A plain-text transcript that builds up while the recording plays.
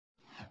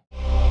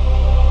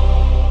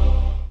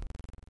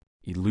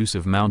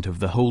Elusive Mount of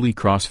the Holy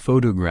Cross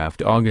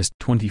photographed August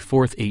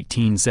 24,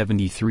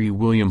 1873.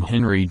 William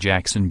Henry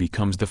Jackson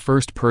becomes the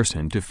first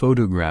person to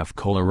photograph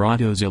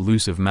Colorado's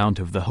elusive Mount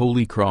of the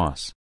Holy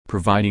Cross,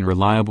 providing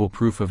reliable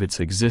proof of its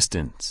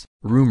existence.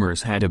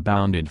 Rumors had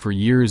abounded for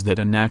years that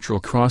a natural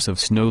cross of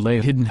snow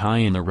lay hidden high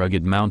in the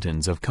rugged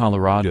mountains of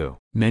Colorado.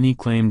 Many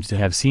claimed to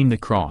have seen the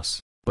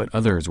cross, but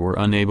others were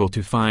unable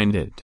to find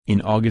it. In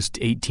August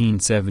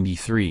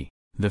 1873,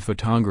 the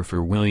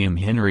photographer William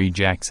Henry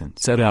Jackson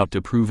set out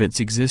to prove its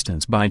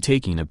existence by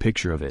taking a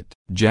picture of it.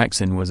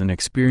 Jackson was an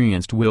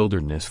experienced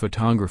wilderness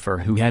photographer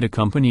who had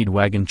accompanied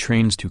wagon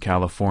trains to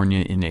California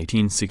in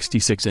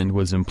 1866 and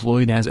was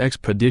employed as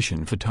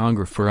expedition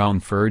photographer on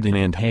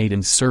Ferdinand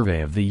Hayden's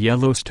survey of the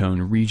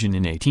Yellowstone region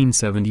in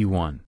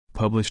 1871.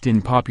 Published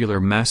in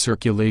popular mass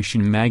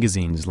circulation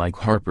magazines like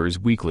Harper's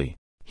Weekly,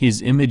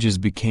 his images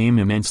became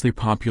immensely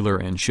popular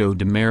and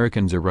showed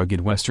Americans a rugged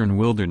western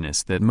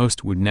wilderness that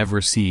most would never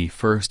see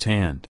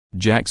firsthand.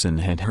 Jackson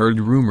had heard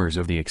rumors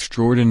of the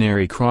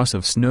extraordinary cross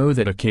of snow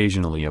that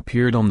occasionally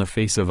appeared on the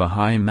face of a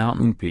high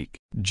mountain peak.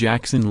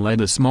 Jackson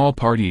led a small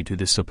party to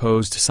the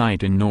supposed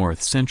site in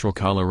north-central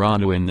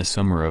Colorado in the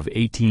summer of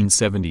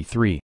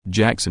 1873.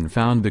 Jackson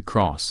found the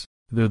cross,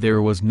 though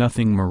there was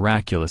nothing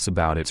miraculous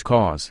about its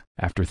cause.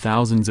 After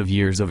thousands of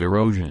years of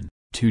erosion,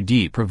 two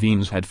deep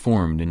ravines had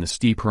formed in the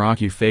steep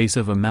rocky face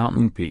of a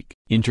mountain peak.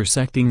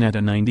 Intersecting at a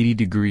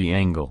 90-degree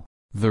angle,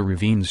 the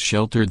ravines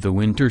sheltered the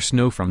winter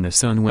snow from the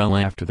sun well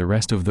after the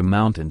rest of the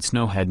mountain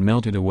snow had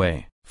melted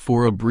away.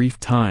 For a brief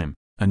time,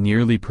 a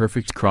nearly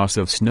perfect cross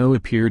of snow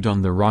appeared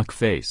on the rock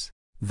face,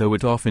 though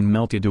it often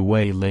melted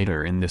away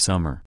later in the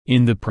summer.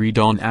 In the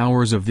pre-dawn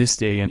hours of this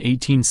day in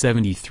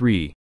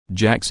 1873,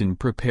 Jackson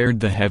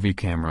prepared the heavy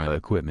camera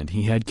equipment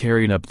he had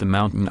carried up the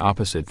mountain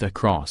opposite the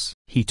cross.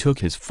 He took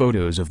his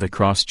photos of the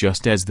cross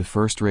just as the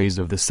first rays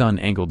of the sun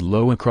angled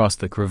low across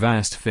the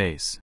crevassed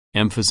face,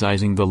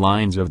 emphasizing the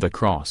lines of the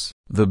cross.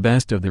 The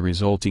best of the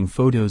resulting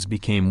photos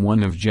became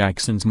one of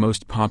Jackson's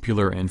most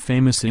popular and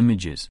famous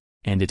images,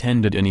 and it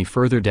ended any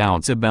further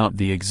doubts about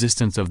the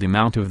existence of the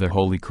Mount of the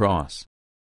Holy Cross.